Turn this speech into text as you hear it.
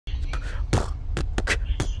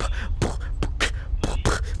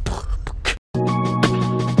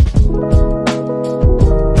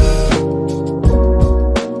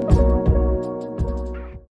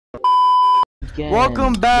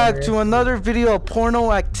Welcome back to another video of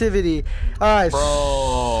porno activity. Alright,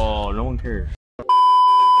 bro, no one cares.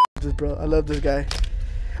 Bro, I love this guy.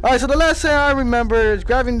 Alright, so the last thing I remember is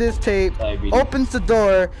grabbing this tape, opens the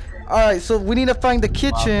door. Alright, so we need to find the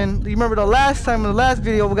kitchen. You remember the last time in the last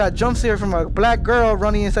video we got jump scare from a black girl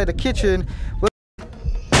running inside the kitchen.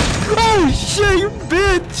 Oh shit, you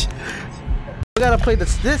bitch! We gotta play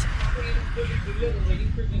this.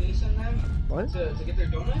 What? To get their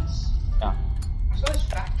donuts? Yeah. So this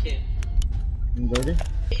fat kid.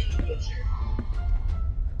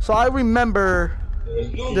 So I remember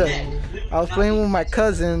I was playing with my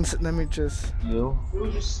cousins. Let me just. You? We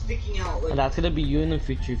were just sticking out like. And that's gonna be you in the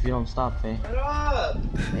future if you don't stop, Faye. Shut up!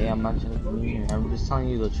 Hey, I'm not trying to be mean. I'm just telling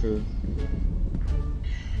you the truth.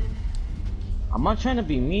 I'm not trying to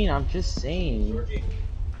be mean. I'm just saying. You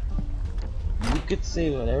could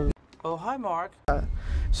say whatever. Oh, hi, Mark.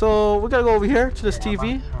 So we gotta go over here to this TV.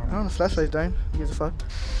 I don't know, the flashlight's dying. Who gives a fuck?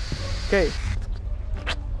 Okay.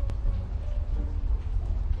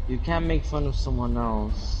 You can't make fun of someone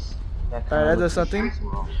else. Alright, that does something.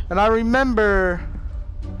 And I remember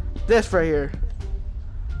this right here.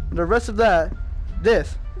 And the rest of that,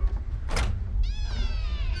 this.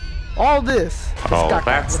 All this. Oh, caca.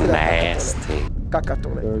 that's nasty. Caca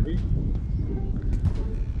tole.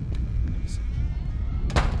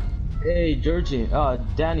 Hey, Georgie.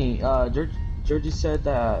 Danny. Georgie said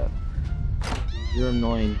that you're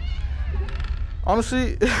annoying.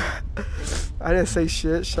 Honestly, I didn't say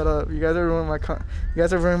shit. Shut up. You guys are ruining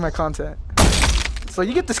my content. So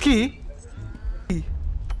you get this key.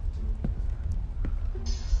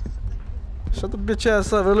 Shut the bitch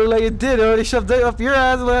ass up. It looked like it did. It already shoved it up your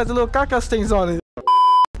ass. It has a little caca stains on it.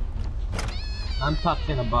 I'm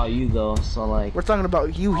talking about you though. So like. We're talking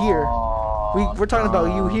about you here. We're talking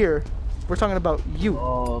about you here. We're talking about you.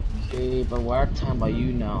 Okay, but we're talking about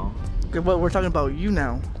you now. Okay, but we're talking about you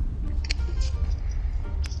now.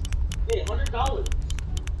 Hey, $100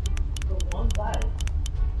 for one bag.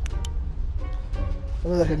 That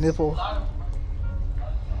looks like a nipple.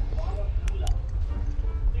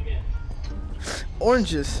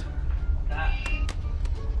 Oranges.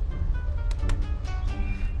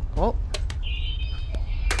 Well.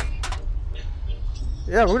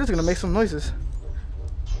 Yeah, we're just gonna make some noises.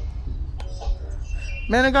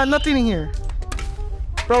 Man, I got nothing in here.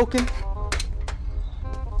 Broken.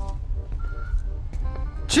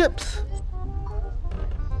 Chips.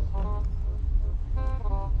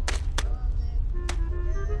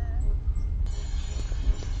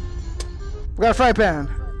 We got a fry pan.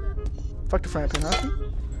 Fuck the fry pan, huh?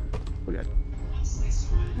 We got.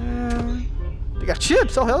 They got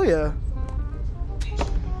chips. Oh hell yeah.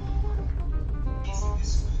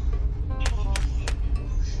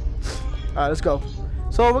 Alright, let's go.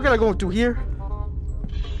 So we're gonna go through here.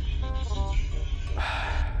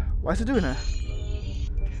 Why is it doing that?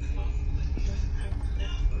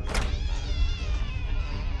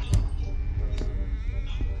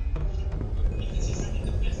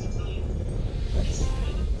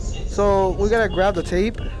 So we gotta grab the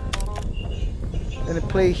tape and then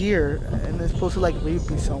play here, and it's supposed to like lead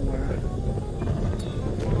me somewhere.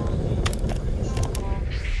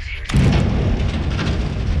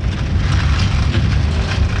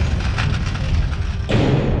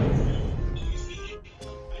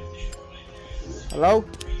 Hello?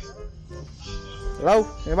 Hello?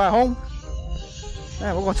 Anybody home?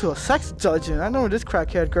 Man, we're going to a sex dungeon. I know this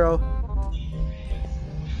crackhead girl.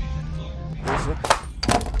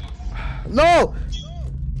 No!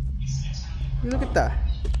 Look at that.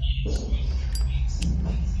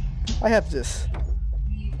 I have this.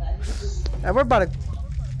 And we're about to.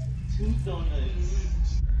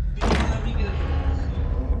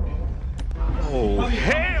 Oh,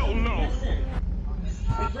 hell no!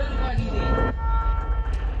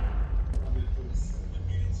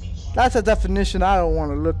 That's a definition I don't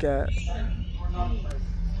want to look at.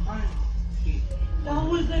 That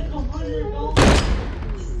was like $100.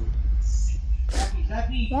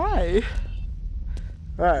 Why?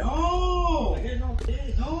 Alright. No,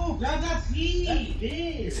 grab that feed.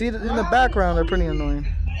 You see in the background, they're pretty annoying.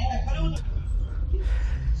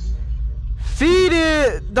 Feed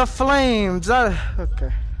it the flames.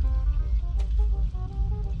 Okay.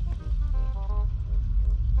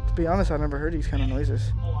 To be honest, I've never heard these kind of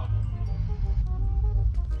noises.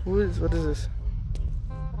 What is this?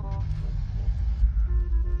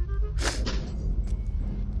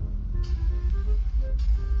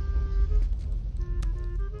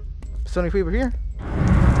 So many people here.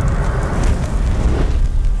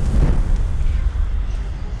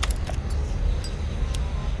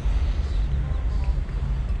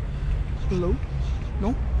 Hello?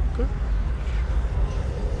 No? Okay.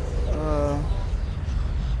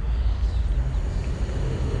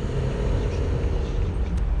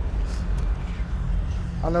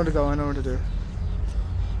 know where to go. I know what to do.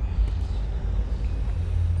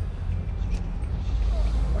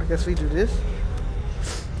 I guess we do this.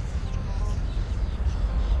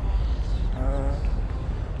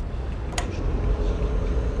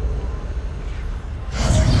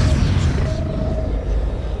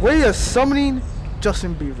 We are summoning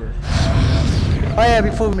Justin Bieber. Oh yeah,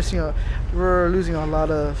 before we're losing a lot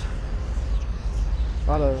of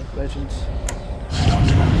legends.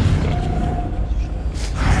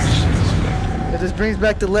 It just brings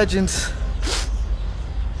back the legends.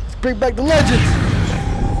 Let's bring back the legends.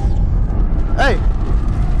 Hey,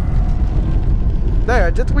 there.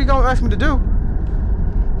 That's what you gonna ask me to do.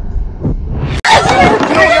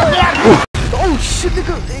 Oh shit,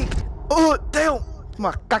 nigga. Hey. Oh damn.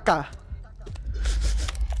 My caca.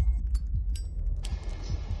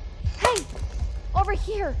 Hey, over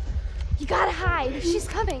here. You gotta hide. She's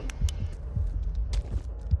coming.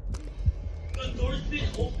 The door's been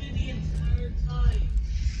open the entire time.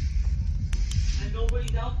 And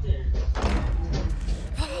nobody's out there.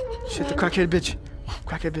 Shit, the crackhead bitch.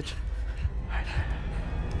 Crackhead bitch.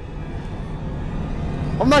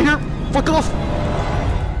 I'm not here. Fuck off.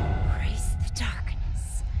 Embrace the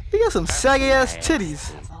darkness. You got some saggy ass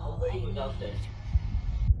titties. Nobody's out there.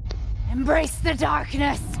 Embrace the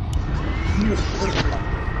darkness.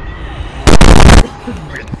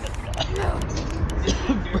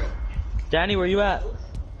 Danny, where you at?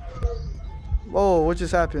 Whoa, what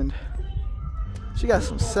just happened? She got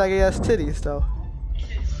some saggy ass titties though.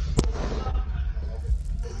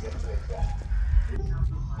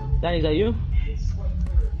 Danny, is that you?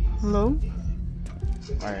 Hello?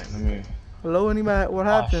 Alright, let me... Hello, anybody? What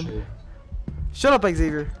happened? Shit. Shut up,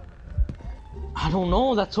 Xavier. I don't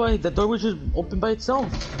know, that's why the door was just open by itself.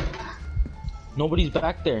 Nobody's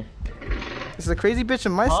back there. Is the crazy bitch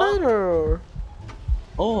on my side or?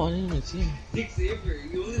 Oh, I didn't even see him. Xavier,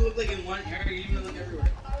 you only look like in one area, you even look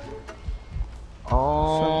everywhere.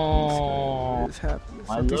 Oh.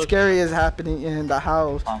 Something scary is happening in the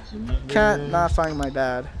house. Can't not find my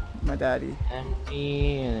dad. My daddy.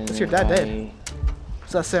 Empty. What's your dad dead?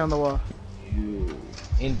 What's that say on the wall?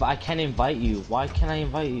 I can't invite you. Why can't I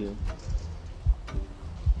invite you?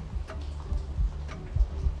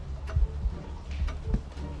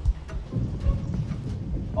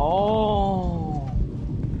 Oh,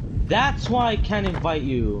 that's why I can't invite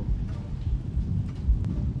you.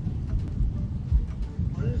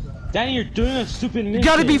 Danny, you're doing a stupid mission. You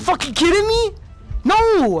gotta be fucking kidding me!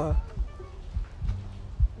 No!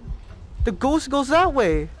 The ghost goes that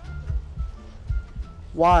way.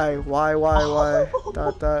 Why? Why?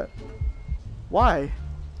 Dot. Why?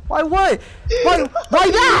 Why that?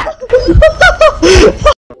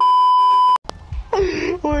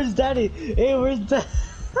 Where's Daddy? Hey, where's Daddy?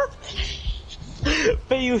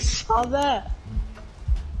 Faye, you saw that?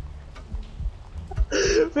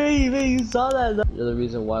 Faye, you saw that? You're the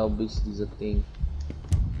reason why obesity is a thing.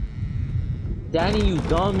 Danny, you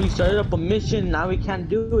dumb. You started up a mission, now we can't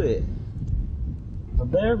do it. Well,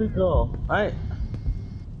 there we go. Alright.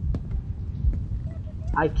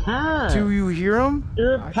 I can't. Do you hear him?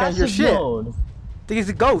 You're in I can't hear passive shit. mode. I think he's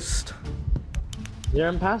a ghost. You're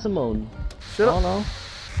in passive mode. Shut up. I don't know.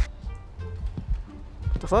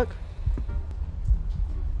 What the fuck?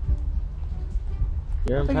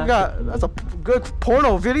 You're in I think you passive got. mode. That's a good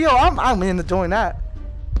porno video. I'm into doing that.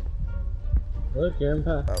 Look, you're in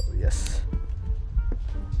passive. Oh yes.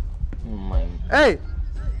 Oh my. Hey,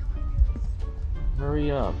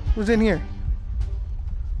 Hurry up. who's in here?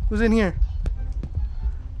 Who's in here?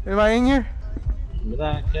 Am I in here? Give me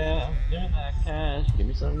that cash. Give me that cash. Give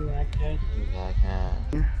me some of that cash. Give me that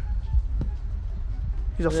cash.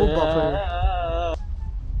 He's a football player.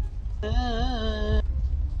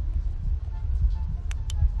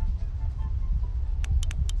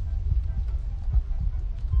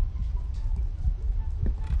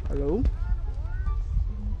 Hello?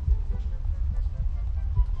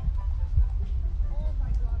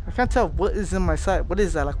 I can't tell what is in my sight. What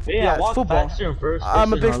is that? Like, yeah, it's walk football. faster in first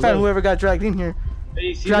I'm a person, big fan. look. Whoever got dragged in here, Hey,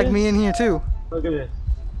 you see dragged this? me in here too. Look at this.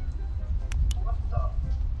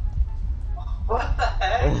 What the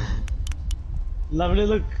heck? Lovely,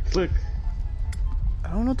 look. I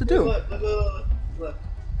don't know what to do. Look.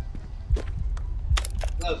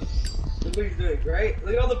 Look what he's doing, right?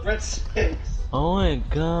 Look at all the breadsticks. Oh my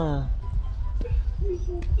god. He's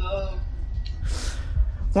so dumb.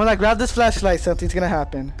 When I grab this flashlight, something's gonna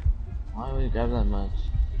happen. Why would you grab that much?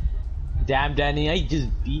 Damn, Danny, I just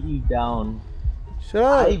beat you down. Shut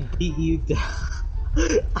up. I beat you down.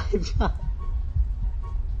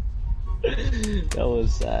 That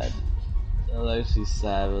was sad. That was actually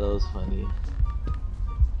sad, but that was funny.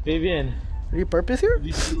 Vivian. Are you purpose here?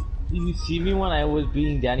 Did you see me when I was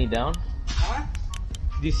beating Danny down? Huh?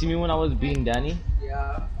 Did you see me when I was beating Danny?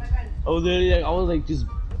 Yeah. I was literally like, I was like, just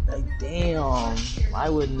like, damn. I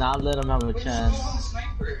would not let him have a chance.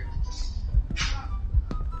 Sniper.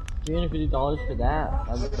 $350 for that?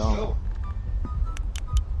 That's dumb.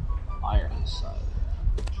 Iron side.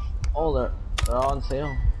 Oh, they're all on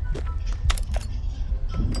sale.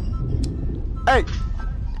 Hey!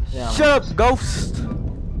 Yeah, Shut up, ghost!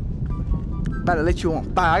 About to let you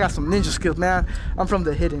on fire. I got some ninja skills, man. I'm from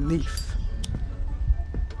the Hidden Leaf.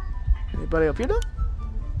 Anybody up here though?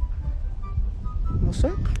 No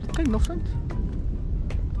sense? Okay, no sense.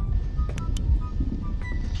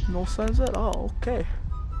 No sense at all, okay.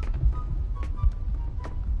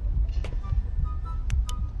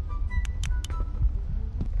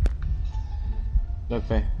 Look,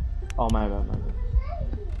 Faye. Oh, my bad, my bad.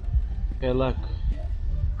 Okay, look.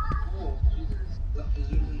 Oh,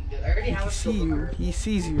 Jesus. I already have He a see you. He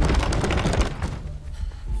sees you.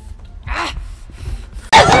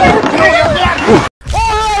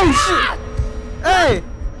 Oh shit! Hey!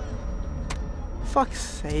 Fuck's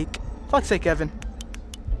sake. Fuck's sake, Evan.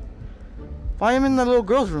 Why am I in the little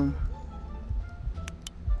girl's room?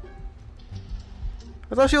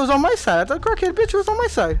 I thought she was on my side. I thought crackhead bitch was on my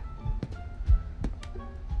side.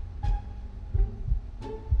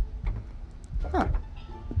 Huh.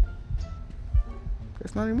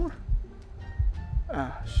 Guess not anymore.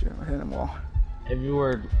 Ah, shit, I hit him all.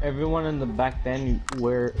 Everyone in the back then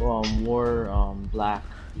wore black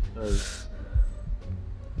because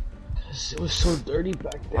it was so dirty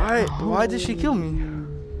back then. Why did she kill me?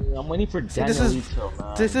 I'm waiting for See, Daniel.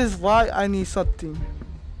 this is why I need something.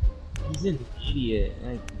 He's an idiot.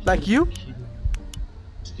 Like you?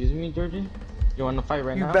 Excuse me, Georgie? You want to fight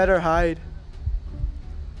right now? You better hide.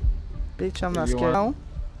 Bitch, I'm not scared now.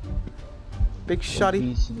 Big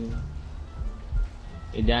shotty. Obesity.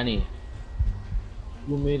 Hey, Danny.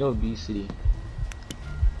 Who made obesity?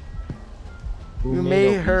 You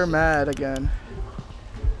made her mad again.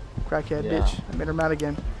 Crackhead bitch. I made her mad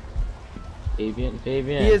again. Fabian.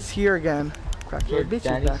 He is here again. Crackhead bitch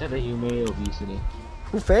Danny is back. said that you made obesity.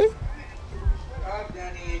 Who, Faye? God,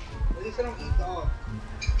 Danny. At least I don't eat dog.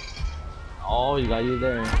 Oh, you got you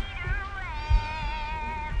there.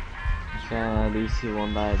 At least he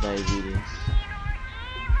won't die of diabetes.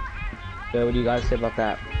 Okay, what do you guys say about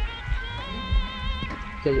that?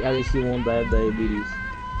 Okay, at least he won't die of diabetes.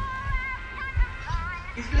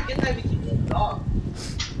 He's gonna get diabetes from the dog.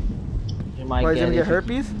 He might Why, is he gonna it get if he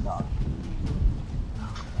herpes? keeps the dog.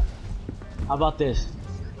 How about this?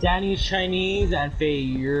 Danny's Chinese and Faye,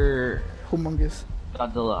 you're Humongous.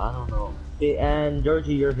 Godzilla. I don't know. Faye and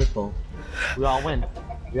Georgie, you're Hippo. We all win.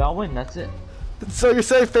 We all win. That's it. So you're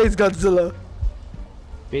saying Faye's Godzilla?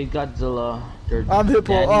 Faye Godzilla. Georgie. I'm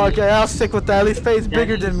Hippo. Danny, Oh, okay, I'll stick with that. At least Faye's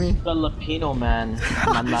bigger than me. Filipino man.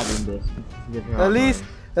 I'm not in this.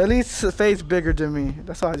 At least Faye's bigger than me.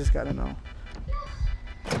 That's all I just gotta know.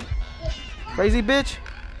 Crazy bitch.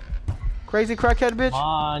 Crazy crackhead bitch. Come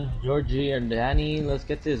on, Georgie and Danny, let's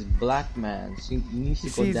get this black man. He needs to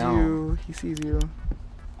go down. You. He sees you.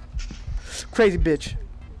 Crazy bitch.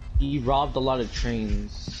 He robbed a lot of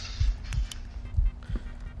trains.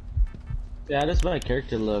 Yeah, that's my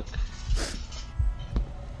character look.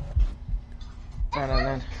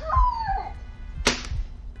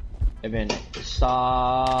 Evan,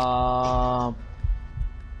 stop.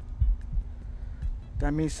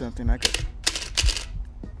 That means something. I could.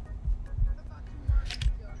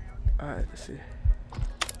 Alright, let's see.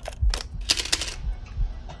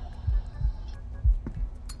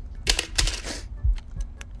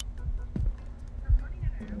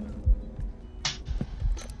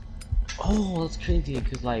 Oh, that's crazy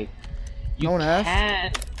because like you No one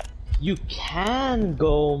asked? you can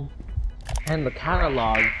go in the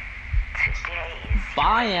catalog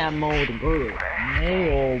buy ammo to go to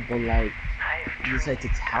mail, but like you decide to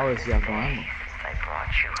tell us you have no ammo.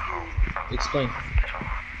 Explain. When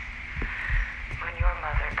your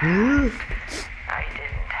mother passed, I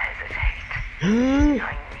didn't hesitate. I knew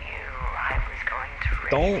I was going to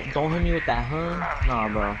raise Don't hit me with that, huh? Nah,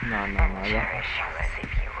 bro. Nah. cherish you as if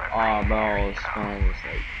you were Oh, my bro, very it's own. fine. It's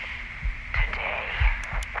like, Today,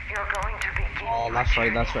 you're going to begin oh, your that's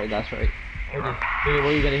right. journey. What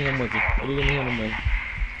are you gonna hit him with? What are you gonna hit him with?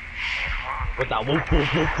 With that woof.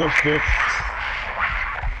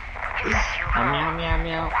 Meow,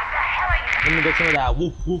 meow. Let me get some of that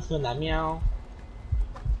woof and that meow.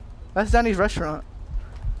 That's Danny's restaurant.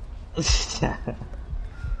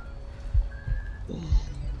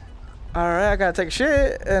 Alright, I gotta take a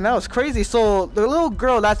shit. And that was crazy. So, the little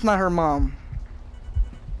girl, that's not her mom.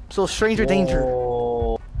 So, stranger danger.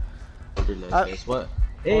 Oh, history like this. What?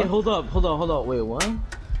 Hey, hold up. Wait, what?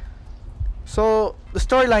 So the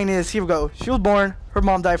storyline is, here we go. She was born. Her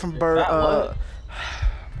mom died from birth. Oh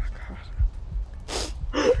my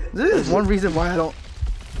god. This is one reason why I don't.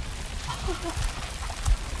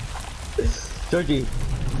 Georgie,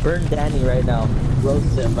 burn Danny right now.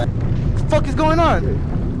 Roast him. What the fuck is going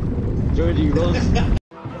on? Georgie, roast.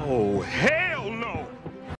 Oh, hell no!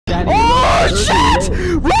 Danny, Oh roast. shit!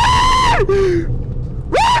 Run!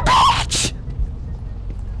 Run, bitch!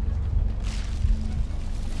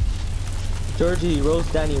 Georgie,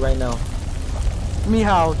 roast Danny right now.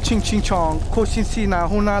 Mihao, ching ching chong, ko shin si na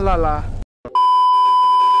huna la la.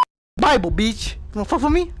 Bible, bitch. You wanna fuck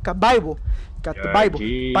with me? Got Bible. Got the Bible.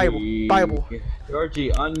 Bible.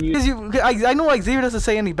 Georgie, unmute. I know like Xavier doesn't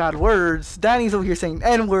say any bad words. Danny's over here saying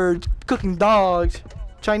N-words, cooking dogs,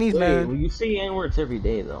 Chinese man. Well, you say N-words every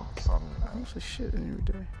day though. So, I say shit every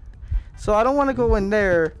day. So I don't want to go in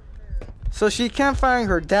there. So she can't find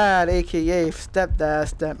her dad, aka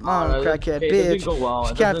stepdad, stepmom, crackhead bitch.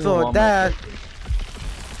 She can't feel her dad.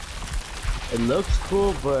 It looks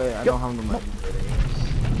cool, but I don't have the money.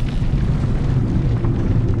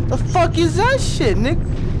 The fuck is that shit, Nick?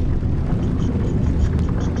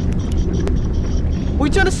 What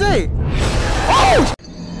you trying to say? Oh!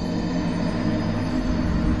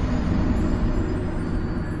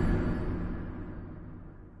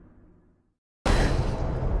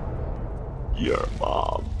 Your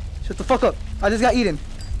mom. Shut the fuck up. I just got eaten.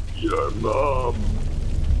 Your mom.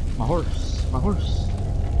 My horse. My horse.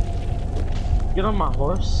 Get on my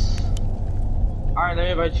horse. Alright, let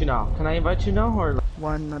me invite you now. Can I invite you now or?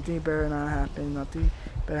 Nothing better not happen. Nothing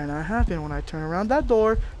better not happen. When I turn around that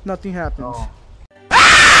door, nothing happens. Oh.